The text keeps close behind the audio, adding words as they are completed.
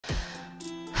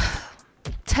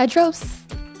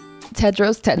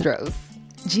Tedros.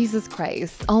 Jesus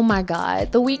Christ. Oh my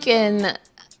God. The Weeknd.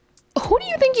 Who do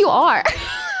you think you are?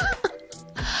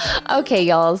 Okay,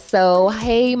 y'all. So,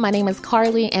 hey, my name is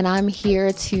Carly, and I'm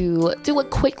here to do a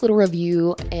quick little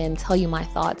review and tell you my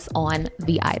thoughts on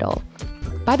The Idol.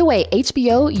 By the way,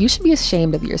 HBO, you should be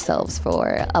ashamed of yourselves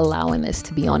for allowing this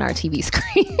to be on our TV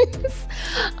screens.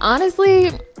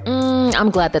 Honestly,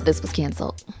 I'm glad that this was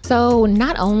canceled. So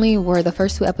not only were the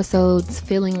first 2 episodes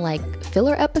feeling like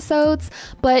filler episodes,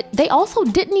 but they also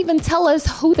didn't even tell us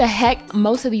who the heck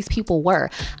most of these people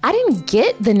were. I didn't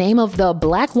get the name of the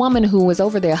black woman who was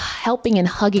over there helping and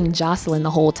hugging Jocelyn the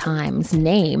whole time's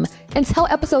name until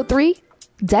episode 3.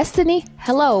 Destiny,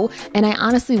 hello. And I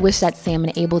honestly wish that Sam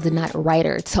and Abel did not write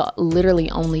her to literally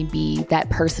only be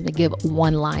that person to give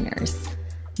one-liners.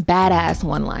 Badass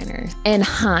one-liners. And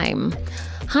Haim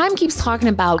keeps talking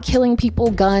about killing people,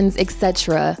 guns,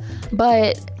 etc.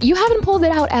 But you haven't pulled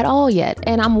it out at all yet.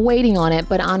 And I'm waiting on it.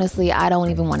 But honestly, I don't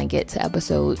even want to get to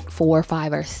episode 4,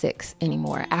 5, or 6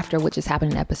 anymore, after what just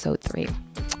happened in episode 3.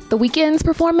 The Weeknd's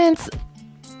performance...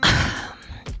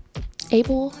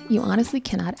 Abel, you honestly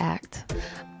cannot act.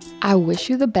 I wish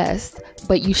you the best,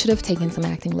 but you should have taken some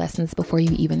acting lessons before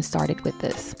you even started with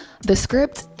this. The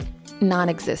script,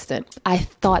 non-existent. I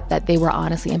thought that they were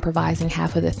honestly improvising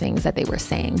half of the things that they were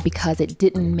saying because it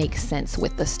didn't make sense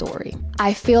with the story.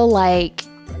 I feel like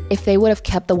if they would have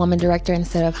kept the woman director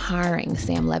instead of hiring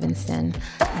Sam Levinson,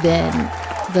 then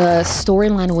the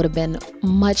storyline would have been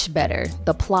much better.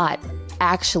 The plot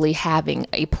actually having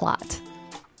a plot.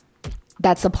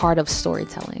 That's a part of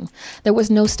storytelling. There was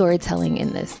no storytelling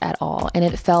in this at all. And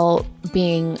it felt,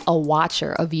 being a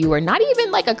watcher, a viewer, not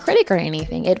even like a critic or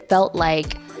anything, it felt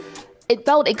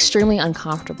extremely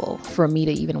uncomfortable for me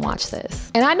to even watch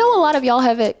this. And I know a lot of y'all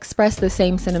have expressed the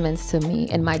same sentiments to me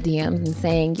in my DMs and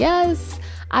saying, yes,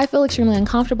 I feel extremely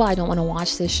uncomfortable. I don't want to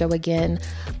watch this show again.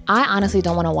 I honestly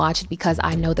don't want to watch it because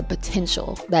I know the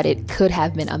potential that it could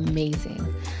have been amazing.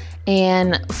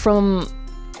 And from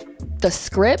the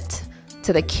script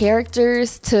to the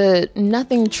characters, to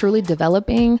nothing truly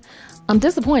developing, I'm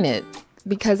disappointed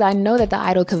because I know that The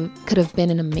Idol could have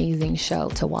been an amazing show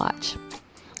to watch.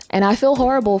 And I feel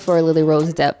horrible for Lily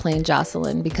Rose Depp playing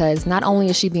Jocelyn because not only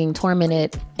is she being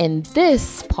tormented in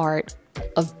this part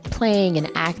of playing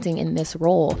and acting in this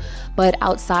role, but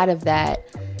outside of that,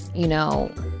 you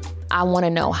know, I want to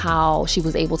know how she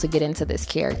was able to get into this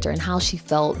character and how she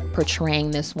felt portraying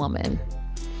this woman.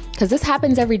 Because this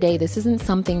happens every day. This isn't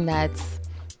something that's,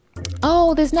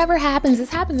 oh, this never happens. This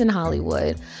happens in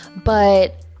Hollywood.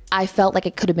 But I felt like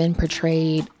it could have been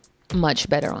portrayed much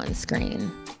better on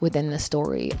screen within the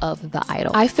story of The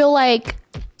Idol. I feel like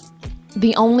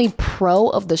the only pro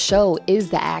of the show is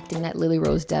the acting that Lily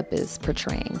Rose Depp is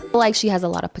portraying. I feel like she has a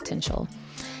lot of potential.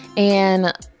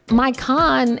 And my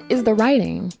con is the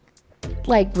writing.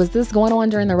 Like, was this going on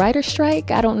during the writer's strike?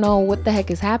 I don't know what the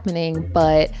heck is happening,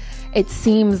 but it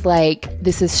seems like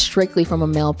this is strictly from a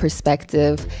male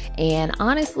perspective. And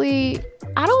honestly,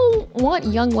 I don't want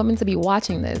young women to be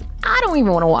watching this. I don't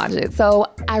even want to watch it. So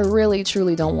I really,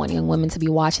 truly don't want young women to be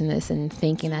watching this and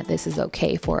thinking that this is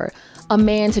okay for a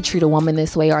man to treat a woman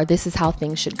this way, or this is how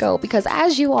things should go. Because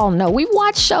as you all know, we've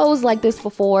watched shows like this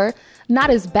before. Not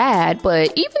as bad,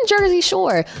 but even Jersey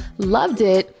Shore, loved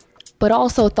it, but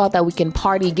also thought that we can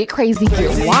party, get crazy,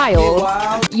 get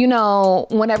wild, you know,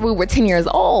 whenever we were 10 years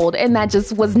old. And that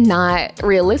just was not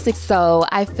realistic. So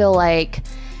I feel like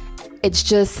it's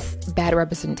just bad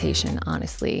representation,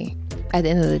 honestly. At the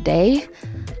end of the day,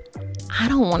 I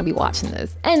don't want to be watching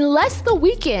this. Unless The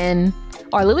Weeknd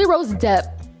or Lily Rose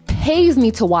Depp pays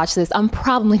me to watch this, I'm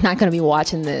probably not going to be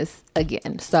watching this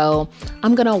again. So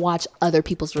I'm going to watch other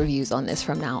people's reviews on this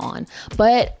from now on.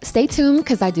 But stay tuned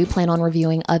because I do plan on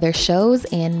reviewing other shows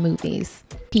and movies.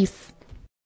 Peace.